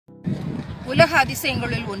உலக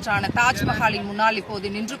அதிசயங்களில் ஒன்றான தாஜ்மஹாலின் முன்னால் இப்போது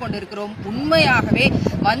நின்று கொண்டிருக்கிறோம். உண்மையாகவே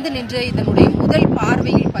வந்து நின்று இதனுடைய முதல்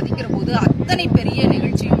பார்வையில் பதிக்கிற போது அத்தனை பெரிய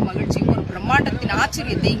நிகழ்ச்சியும் மகிழ்ச்சியும் ஒரு பிரம்மாண்டத்தின்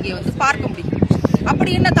ஆச்சரியத்தை இங்கே வந்து பார்க்க முடியும்.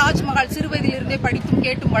 அப்படி என்ன தாஜ்மஹால், சிறு வயதிலிருந்தே படித்தும்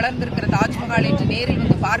கேட்டும் வளர்ந்திருக்கிற தாஜ்மஹால் என்று நேரில்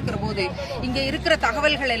வந்து பார்க்கிற போது இங்கே இருக்கிற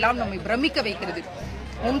தகவல்கள் எல்லாம் நம்மை பிரமிக்க வைக்கிறது.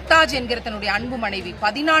 மும்தாஜ் என்கிற தன்னுடைய அன்பு மனைவி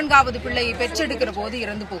 14வது பிள்ளையை பெற்றெடுக்கிற போது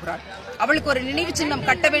இறந்து போகிறார். அவளுக்கு ஒரு நினைவு சின்னம்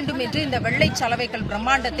கட்ட வேண்டும் என்று இந்த வெள்ளை சலவைக்கல்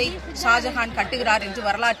பிரம்மாண்டத்தை ஷாஜஹான் கட்டுகிறார் என்று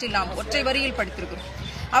வரலாற்றில் நாம் ஒற்றை வரியில் படித்திருக்கிறோம்.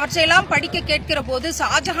 அவற்றையெல்லாம் படிக்க கேட்கிற போது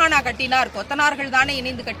ஷாஜஹானா கட்டினார், கொத்தனார்கள் தானே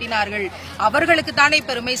இணைந்து கட்டினார்கள், அவர்களுக்கு தானே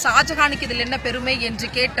பெருமை, ஷாஜஹானுக்கு இதில் என்ன பெருமை என்று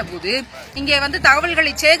கேட்டபோது இங்கே வந்து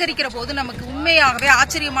தகவல்களை சேகரிக்கிற போது நமக்கு உண்மையாகவே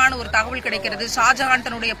ஆச்சரியமான ஒரு தகவல் கிடைக்கிறது. ஷாஜஹான்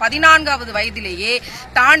தன்னுடைய 14வது வயதிலேயே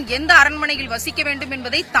தான் எந்த அரண்மனையில் வசிக்க வேண்டும்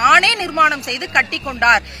என்பதை தானே நிர்மாணம் செய்து கட்டி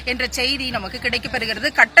கொண்டார் என்ற செய்தி நமக்கு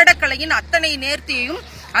கிடைக்கப்பெறுகிறது. கட்டடக்கலையின் அத்தனை நேர்த்தியையும்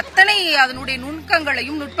அத்தனை அதனுடைய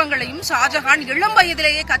நுட்பங்களையும் ஷாஜஹான் இளம்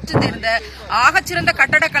வயதிலேயே கற்று தேர்ந்த ஆகச்சிறந்த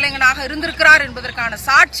கட்டடக்கலைஞனாக இருந்திருக்கிறார் என்பதற்கான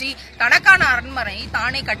சாட்சி தனக்கான அரண்மனை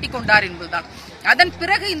தானே கட்டி கொண்டார் என்பதுதான். அதன்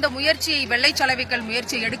பிறகு இந்த முயற்சியை, வெள்ளை சலவைக்கல்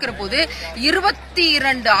முயற்சியை எடுக்கிற போது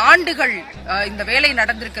 22 ஆண்டுகள் இந்த வேலை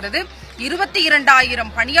நடந்திருக்கிறது. 22,000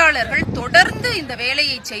 பணியாளர்கள் தொடர்ந்து இந்த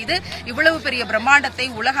வேலையை செய்து இவ்வளவு பெரிய பிரம்மாண்டத்தை,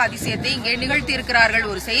 உலக அதிசயத்தை இங்கே நிகழ்த்தி இருக்கிறார்கள்.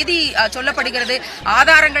 ஒரு செய்தி சொல்லப்படுகிறது,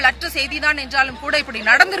 ஆதாரங்கள் அற்ற செய்திதான் என்றாலும் கூட இப்படி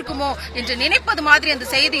நடந்திருக்குமோ என்று நினைப்பது மாதிரி அந்த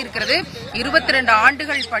செய்தி இருக்கிறது. 22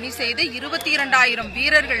 ஆண்டுகள் பணி செய்து 22,000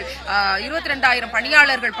 வீரர்கள், 22,000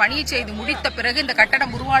 பணியாளர்கள் பணியை செய்து முடித்த பிறகு, இந்த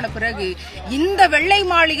கட்டடம் உருவான பிறகு, இந்த வெள்ளை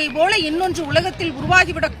மாளிகை போல இன்னொன்று உலகத்தில்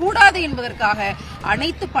உருவாகிவிடக் கூடாது என்பதற்காக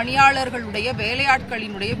அனைத்து பணியாளர்களுடைய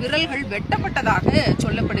வேலையாட்களினுடைய விரல்கள் வெட்டப்பட்டதாக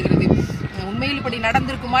சொல்லப்படுகிறது. உண்மையில் இப்படி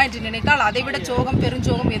நடந்திருக்குமா என்று நினைத்தால் அதைவிட சோகம்,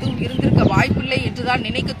 பெருஞ்சோகம் எதுவும் இருந்திருக்க வாய்ப்பில்லை என்றுதான்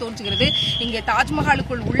நினைக்க தோன்றுகிறது. இங்கே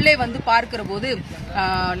தாஜ்மஹாலுக்குள் உள்ளே வந்து பார்க்கிற போது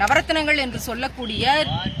நவரத்னங்கள் என்று சொல்லக்கூடிய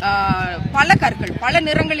பல கற்கள், பல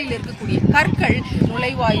நிறங்களில் இருக்கக்கூடிய கற்கள்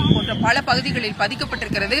நுழைவாயில் போன்ற பல பகுதிகளில்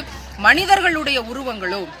பதிக்கப்பட்டிருக்கிறது. மனிதர்களுடைய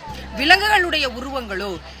உருவங்களோ, விலங்குகளுடைய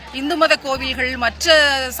உருவங்களோ, இந்து மத கோவில்கள், மற்ற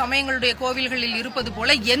சமயங்களுடைய கோவில்களில் இருப்பது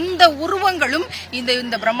போல எந்த உருவங்களும்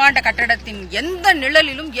இந்த பிரம்மாண்ட கட்டடத்தின் எந்த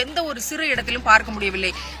நிழலிலும், எந்த ஒரு சிறு இடத்திலும் பார்க்க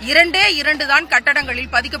முடியவில்லை. 2 தான்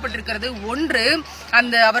கட்டடங்களில் பதிக்கப்பட்டிருக்கிறது. ஒன்று,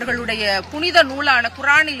 அந்த அவர்களுடைய புனித நூலான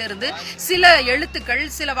குரானிலிருந்து சில எழுத்துக்கள்,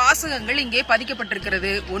 சில வாசகங்கள் இங்கே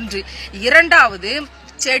பதிக்கப்பட்டிருக்கிறது ஒன்று. 2வது,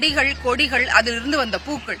 செடிகள், கொடிகள், அதிலிருந்து வந்த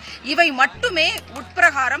பூக்கள், இவை மட்டுமே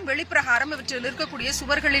உட்பிரகாரம், வெளிப்பிரகாரம் இவற்றில் இருக்கக்கூடிய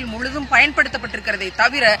சுவர்களில் முழுதும் பயன்படுத்தப்பட்டிருக்கிறதை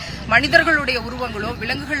தவிர மனிதர்களுடைய உருவங்களோ,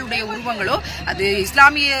 விலங்குகளுடைய உருவங்களோ, அது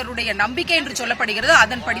இஸ்லாமியருடைய நம்பிக்கை என்று சொல்லப்படுகிறது,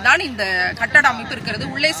 அதன்படிதான் இந்த கட்டட அமைப்பு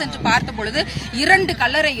இருக்கிறது. உள்ளே சென்று பார்த்த பொழுது 2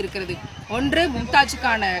 கல்லறை இருக்கிறது. ஒன்று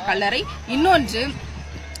மும்தாஜுக்கான கல்லறை, இன்னொன்று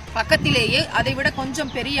பக்கத்திலேயே அதைவிட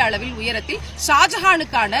கொஞ்சம் பெரிய அளவில் உயரத்தில்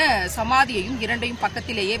ஷாஜஹானுக்கான சமாதியையும் 2ஐயும்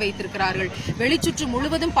பக்கத்திலேயே வைத்திருக்கிறார்கள். வெளிச்சுற்று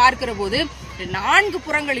முழுவதும் பார்க்கிற போது 4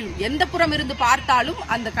 புறங்களிலும் எந்த புறம் இருந்து பார்த்தாலும்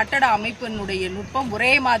அந்த கட்டட அமைப்பினுடைய நுட்பம்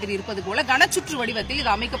ஒரே மாதிரி இருப்பது போல கனச்சுற்று வடிவத்தில்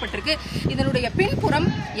இது அமைக்கப்பட்டிருக்கு. இதனுடைய பின்புறம்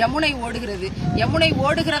யமுனை ஓடுகிறது. யமுனை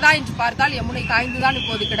ஓடுகிறதா என்று பார்த்தால் யமுனை காய்ந்துதான்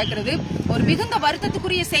இப்போது கிடக்கிறது. ஒரு மிகுந்த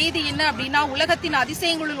வருத்தத்துக்குரிய செய்தி என்ன அப்படின்னா, உலகத்தின்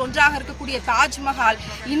அதிசயங்களில் ஒன்றாக இருக்கக்கூடிய தாஜ்மஹால்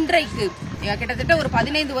இன்றைக்கு கிட்டத்தட்ட ஒரு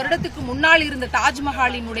 15 வருடத்துக்கு முன்னால் இருந்த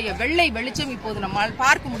தாஜ்மஹாலினுடைய வெள்ளை வெளிச்சம் இப்போது நம்மால்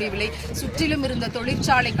பார்க்க முடியவில்லை. சுற்றிலும் இருந்த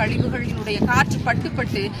தொழிற்சாலை கழிவுகளினுடைய காற்று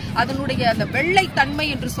பட்டு அதனுடைய அந்த வெள்ளை தன்மை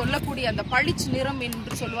என்று சொல்லக்கூடிய அந்த பளிச்சு நிறம்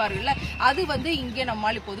என்று சொல்வார்கள், அது வந்து இங்கே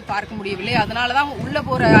நம்மால் இப்போது பார்க்க முடியவில்லை. அதனாலதான் உள்ள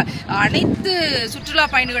போற அனைத்து சுற்றுலா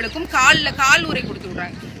பயணிகளுக்கும் கால் உரை கொடுத்து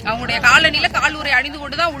விடுறாங்க. அவங்களுடைய காலணியில கால் உரை அணிந்து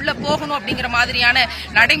கொண்டுதான் உள்ள போகணும் அப்படிங்கிற மாதிரியான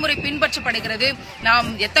நடைமுறை பின்பற்றப்படுகிறது. நாம்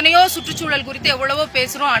எத்தனையோ சுற்றுச்சூழல் குறித்து எவ்வளவோ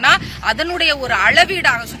பேசுறோம், ஆனா அதனுடைய ஒரு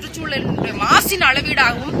அளவீடாக, சுற்றுச்சூழலுடைய மாசின்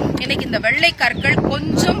அளவீடாகவும் இன்னைக்கு இந்த வெள்ளை கற்கள்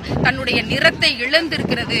கொஞ்சம் தன்னுடைய நிறத்தை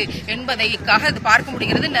இழந்திருக்கிறது என்பதைக்காக அது பார்க்க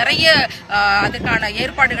முடிகிறது. நிறைய அதற்கான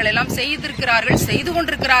ஏற்பாடுகள் எல்லாம் செய்து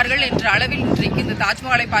கொண்டிருக்கிறார்கள் என்ற அளவில் இன்றைக்கு இந்த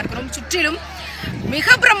தாஜ்மஹாலை பார்க்கிறோம். சுற்றிலும்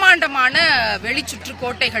மிக பிரம்மாண்டமான வெளிச்சுற்று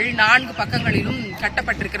கோட்டைகள் 4 பக்கங்களிலும்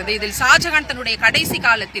கட்டப்பட்டிருக்கிறது. இதில் ஷாஜஹான் தன்னுடைய கடைசி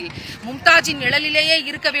காலத்தில் மும்தாஜின் நிழலிலேயே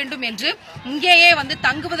இருக்க வேண்டும் என்று இங்கேயே வந்து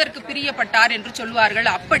தங்குவதற்கு பிரியப்பட்டார் என்று சொல்வார்கள்.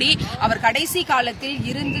 அப்படி அவர் கடைசி காலத்தில்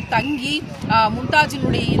இருந்து தங்கி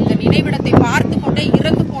மும்தாஜினுடைய இந்த நினைவிடத்தை பார்த்து கொண்டே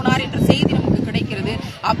இறந்து போனார் என்ற செய்தி நமக்கு கிடைக்கிறது.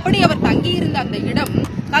 அப்படி அவர் தங்கியிருந்த அந்த இடம்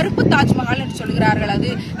கருப்பு தாஜ்மஹால் என்று சொல்கிறார்கள். அது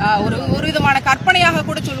ஒரு விதமான கற்பனையாக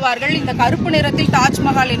கூட சொல்வார்கள். இந்த கருப்பு நிறத்தில்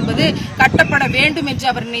தாஜ்மஹால் என்பது கட்டப்பட வேண்டும் என்று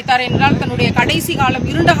அவர் நினைத்தார். என்றால் தன்னுடைய கடைசி காலம்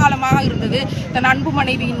இருண்ட காலமாக இருந்தது. தன் அன்பு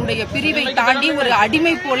மனைவியினுடைய பிரிவை தாண்டி ஒரு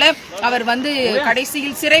அடிமை போல அவர்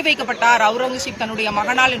கடைசியில் சிறை வைக்கப்பட்டார் அவுரங்கசீப் தன்னுடைய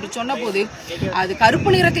மகனால் என்று சொன்ன போது அது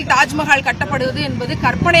கருப்பு நிறத்தில் தாஜ்மஹால் கட்டப்படுவது என்பது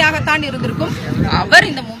கற்பனையாகத்தான் இருந்திருக்கும். அவர்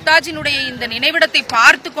இந்த மும்தாஜினுடைய இந்த நினைவிடத்தை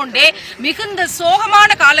பார்த்து கொண்டே மிகுந்த சோகமான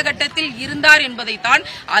காலகட்டத்தில் இருந்தார் என்பதைத்தான்,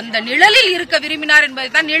 அந்த நிழலில் இருக்க விரும்பினார்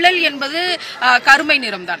என்பதைத்தான். நிழல் என்பது கருமை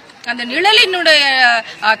நிறம்தான். அந்த நிழலினுடைய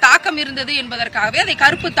தாக்கம் இருந்தது என்பதற்காகவே அதை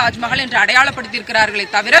கருப்பு தாஜ்மஹால் என்று அடையாளப்படுத்தியிருக்கிறார்களே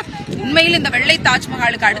தவிர உண்மையில் இந்த வெள்ளை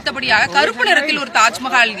தாஜ்மஹாலுக்கு அடுத்தபடியாக கருப்பு நிறத்தில் ஒரு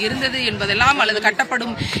தாஜ்மஹால் இருந்தது என்பதெல்லாம் அல்லது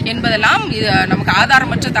கட்டப்படும் என்பதெல்லாம் நமக்கு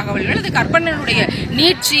ஆதாரமற்ற தகவல்கள். இது கற்பனையுடைய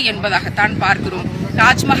நீட்சி என்பதாகத்தான் பார்க்கிறோம்.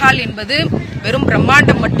 தாஜ்மஹால் என்பது வெறும்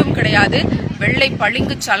பிரம்மாண்டம் மட்டும் கிடையாது, வெள்ளை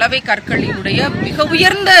பளிங்கு சலவை கற்களினுடைய மிக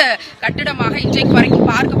உயர்ந்த கட்டிடமாக இன்றைக்கு வரைக்கும்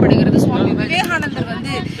பார்க்கப்படுகிறது. சுவாமி விவேகானந்தர்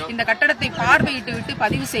இந்த கட்டடத்தை பார்வையிட்டு விட்டு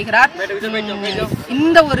பதிவு செய்கிறார்,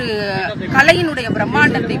 இந்த ஒரு கலையினுடைய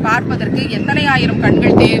பிரம்மாண்டத்தை பார்ப்பதற்கு எத்தனை ஆயிரம்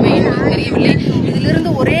கண்கள் தேவை என்பது தெரியவில்லை.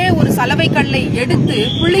 இதிலிருந்து ஒரே ஒரு சலவை கல்லை எடுத்து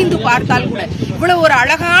புள்ளிந்து பார்த்தால் கூட இவ்வளவு ஒரு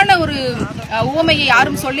அழகான ஒரு உவமையை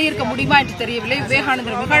யாரும் சொல்லி இருக்க முடியுமா என்று தெரியவில்லை.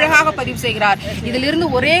 விவேகானந்தர் மிக அழகாக பதிவு செய்கிறார், இதிலிருந்து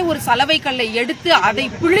ஒரே ஒரு சலவை கல்லை எடுத்து அதை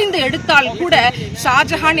பிழிந்து எடுத்தால் கூட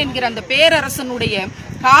ஷாஜஹான் என்கிற அந்த பேரரசனுடைய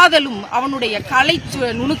காதலும் அவனுடைய கலை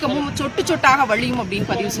நுணுக்கமும் சொட்டு சொட்டாக வழியும் அப்படின்னு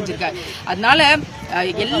பதிவு செஞ்சிருக்காரு. அதனால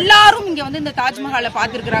எல்லாரும் இங்க இந்த தாஜ்மஹாலை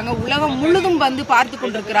பார்த்திருக்கிறாங்க, உலகம் முழுதும் பார்த்து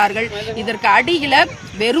கொண்டிருக்கிறார்கள். இதற்கு அடியில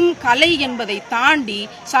வெறும் கலை என்பதை தாண்டி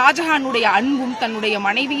ஷாஜஹானுடைய அன்பும் தன்னுடைய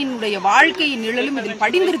மனைவியினுடைய வாழ்க்கையின் நிழலும் இதில்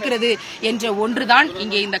படிந்திருக்கிறது என்ற ஒன்றுதான்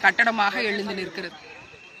இங்கே இந்த கட்டடமாக எழுந்து நிற்கிறது.